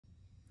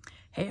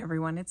Hey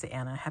everyone, it's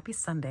Anna. Happy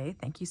Sunday.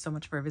 Thank you so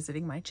much for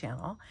visiting my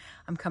channel.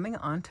 I'm coming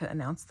on to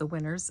announce the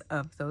winners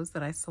of those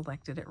that I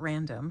selected at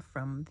random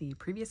from the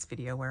previous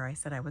video where I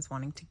said I was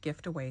wanting to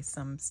gift away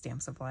some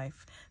Stamps of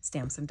Life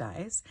stamps and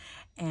dies.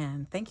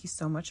 And thank you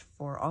so much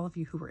for all of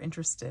you who were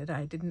interested.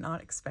 I did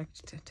not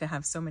expect to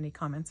have so many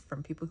comments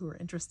from people who were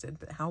interested,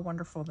 but how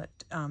wonderful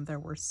that there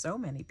were so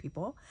many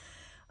people.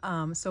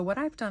 So what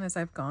I've done is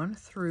I've gone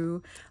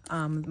through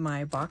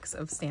my box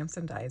of stamps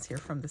and dies here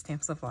from the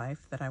Stamps of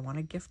Life that I want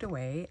to gift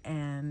away,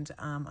 and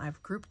I've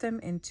grouped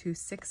them into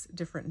 6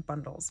 different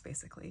bundles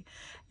basically,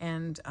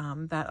 and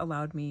that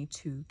allowed me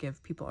to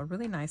give people a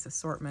really nice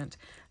assortment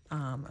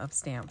of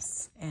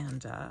stamps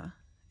and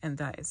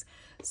dies.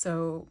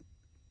 So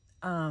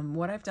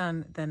what I've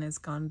done then is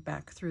gone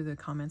back through the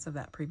comments of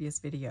that previous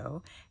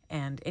video,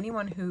 and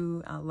anyone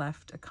who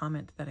left a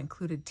comment that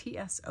included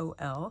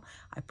TSOL,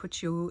 I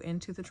put you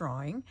into the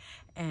drawing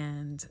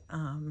and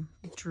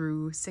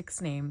drew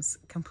 6 names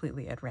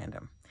completely at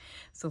random.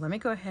 So let me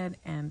go ahead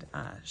and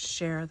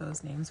share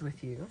those names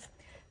with you.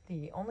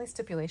 The only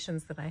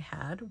stipulations that I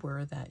had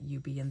were that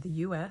you be in the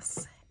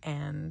US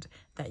and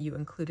that you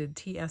included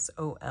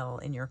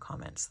TSOL in your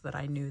comments, so that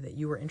I knew that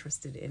you were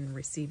interested in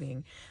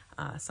receiving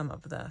some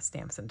of the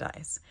stamps and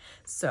dies.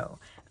 So,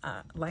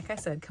 like I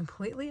said,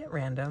 completely at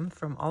random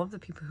from all of the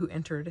people who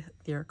entered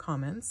their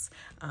comments,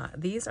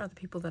 these are the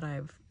people that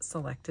I've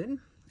selected.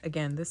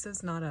 Again, this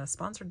is not a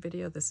sponsored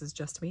video. This is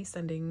just me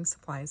sending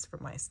supplies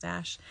from my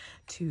stash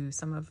to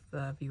some of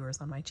the viewers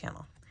on my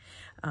channel.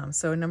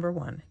 So number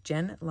 1,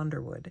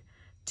 JenLunderwood.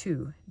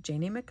 2,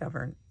 Janie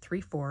McGovern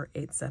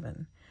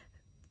 3487.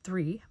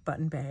 3,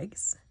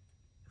 ButtonBags.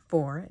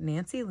 4,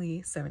 Nancy Lee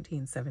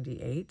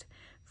 1778.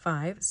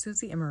 5,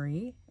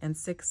 SuzyEmery, and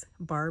 6,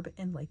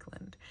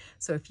 BarbInLakeland.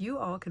 So if you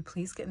all could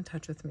please get in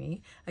touch with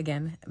me,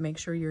 again, make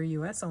sure you're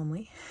US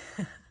only,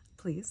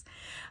 please.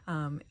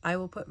 I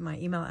will put my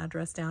email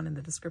address down in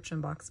the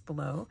description box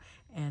below,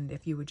 and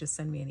if you would just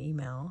send me an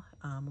email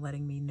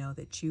letting me know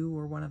that you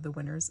were one of the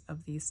winners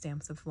of the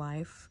Stamps of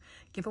Life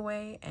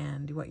giveaway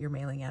and what your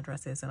mailing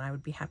address is, and I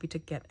would be happy to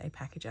get a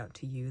package out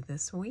to you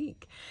this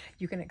week.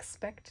 You can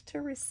expect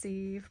to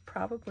receive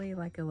probably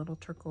like a little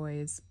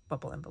turquoise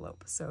bubble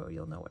envelope, so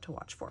you'll know what to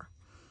watch for.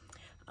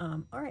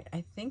 All right,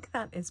 I think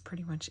that is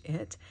pretty much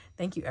it.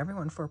 Thank you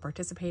everyone for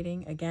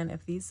participating. Again,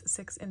 if these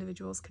 6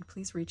 individuals could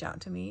please reach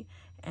out to me,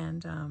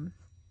 and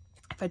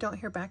if I don't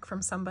hear back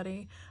from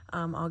somebody,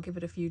 I'll give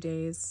it a few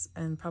days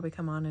and probably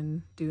come on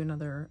and do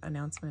another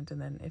announcement,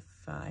 and then if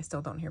I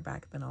still don't hear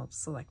back, then I'll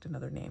select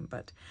another name.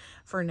 But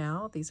for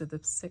now, these are the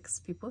 6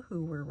 people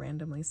who were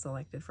randomly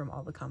selected from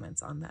all the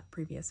comments on that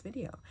previous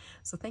video.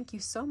 So thank you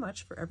so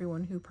much for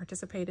everyone who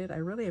participated. I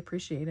really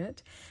appreciate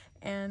it.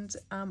 And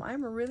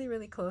I'm really,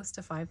 really close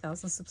to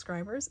 5,000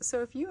 subscribers.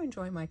 So if you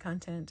enjoy my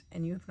content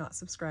and you have not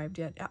subscribed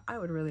yet, I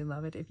would really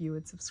love it if you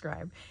would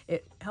subscribe.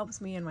 It helps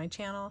me in my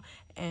channel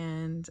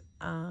and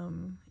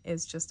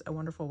is just a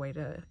wonderful way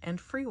to, and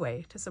free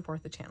way to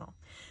support the channel.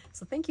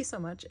 So thank you so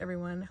much,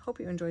 everyone. Hope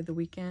you enjoyed the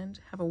weekend.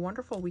 Have a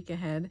wonderful week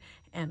ahead,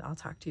 and I'll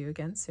talk to you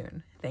again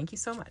soon. Thank you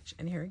so much.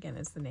 And here again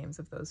is the names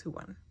of those who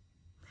won.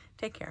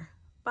 Take care.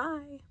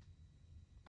 Bye.